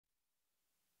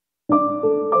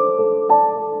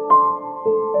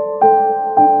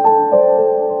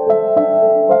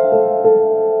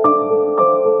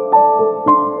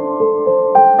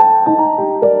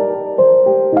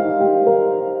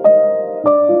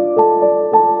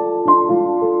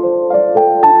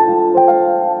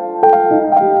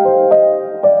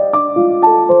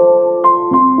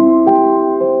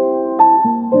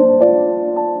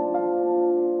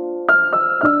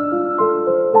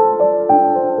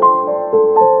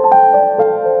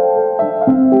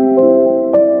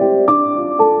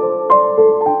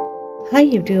Hi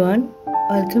everyone,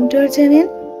 welcome to our channel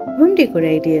Home Decor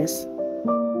Ideas,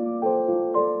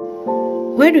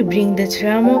 where we bring the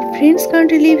charm of French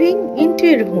country living into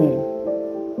your home.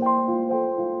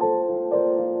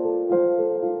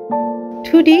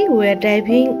 Today we are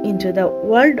diving into the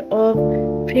world of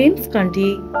French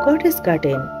country cottage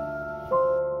garden,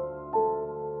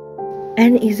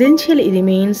 an essential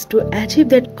elements to achieve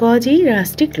that cozy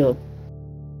rustic look.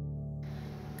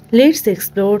 Let's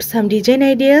explore some design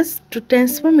ideas to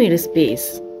transform your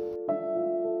space.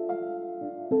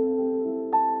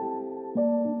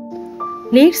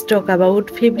 Let's talk about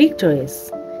fabric choice.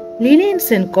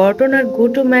 Linens and cotton are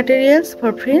go-to materials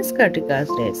for French country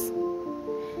gardens.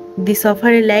 These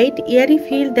offer a light, airy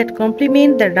feel that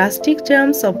complement the rustic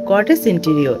charms of cottage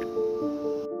interior.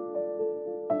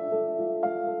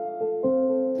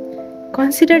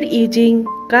 Consider using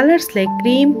colors like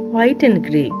cream, white and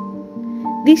grey.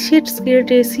 These shades create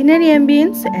a scenery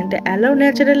ambience and allow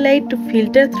natural light to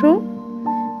filter through,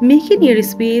 making your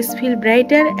space feel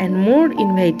brighter and more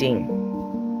inviting.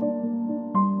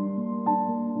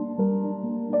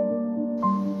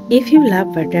 If you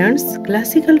love patterns,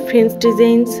 classical French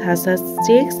designs such as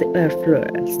checks or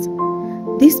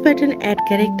florals, this pattern add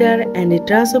character and a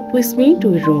touch of whimsy to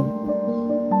a room.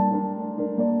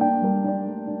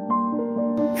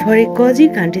 For a cozy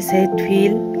countryside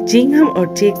feel, gingham or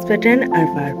checks pattern are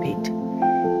perfect.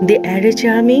 They add a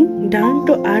charming,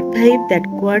 down-to-earth vibe that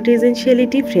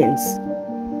quintessentially French.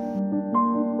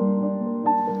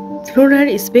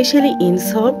 Floral, especially in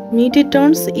soft, muted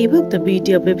tones, evoke the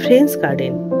beauty of a French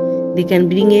garden. They can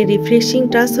bring a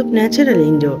refreshing touch of natural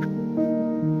indoor.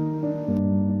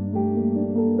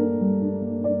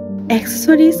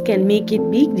 Accessories can make a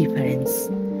big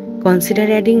difference.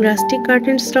 Consider adding rustic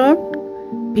curtain stop,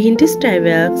 vintage tie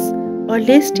bags, or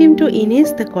lace trim to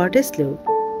enhance the cottage look.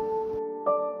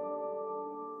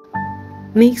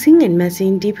 Mixing and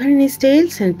matching different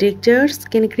styles and textures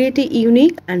can create a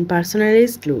unique and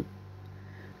personalized look.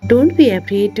 Don't be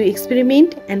afraid to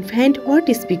experiment and find what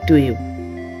speaks to you.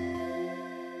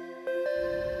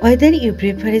 Whether you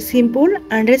prefer a simple,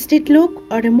 understated look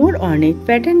or a more ornate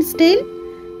pattern style,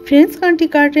 French country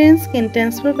curtains can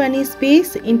transform any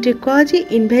space into a cozy,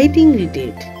 inviting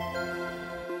retreat.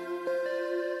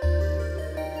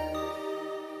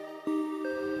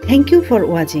 Thank you for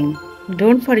watching.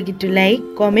 Don't forget to like,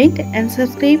 comment and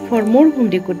subscribe for more home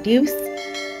decor tips.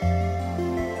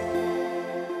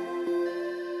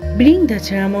 Bring the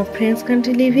charm of French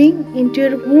country living into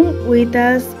your home with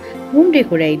us, Home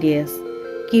Decor Ideas.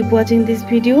 Keep watching this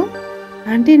video.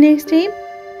 Until next time,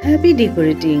 happy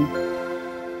decorating.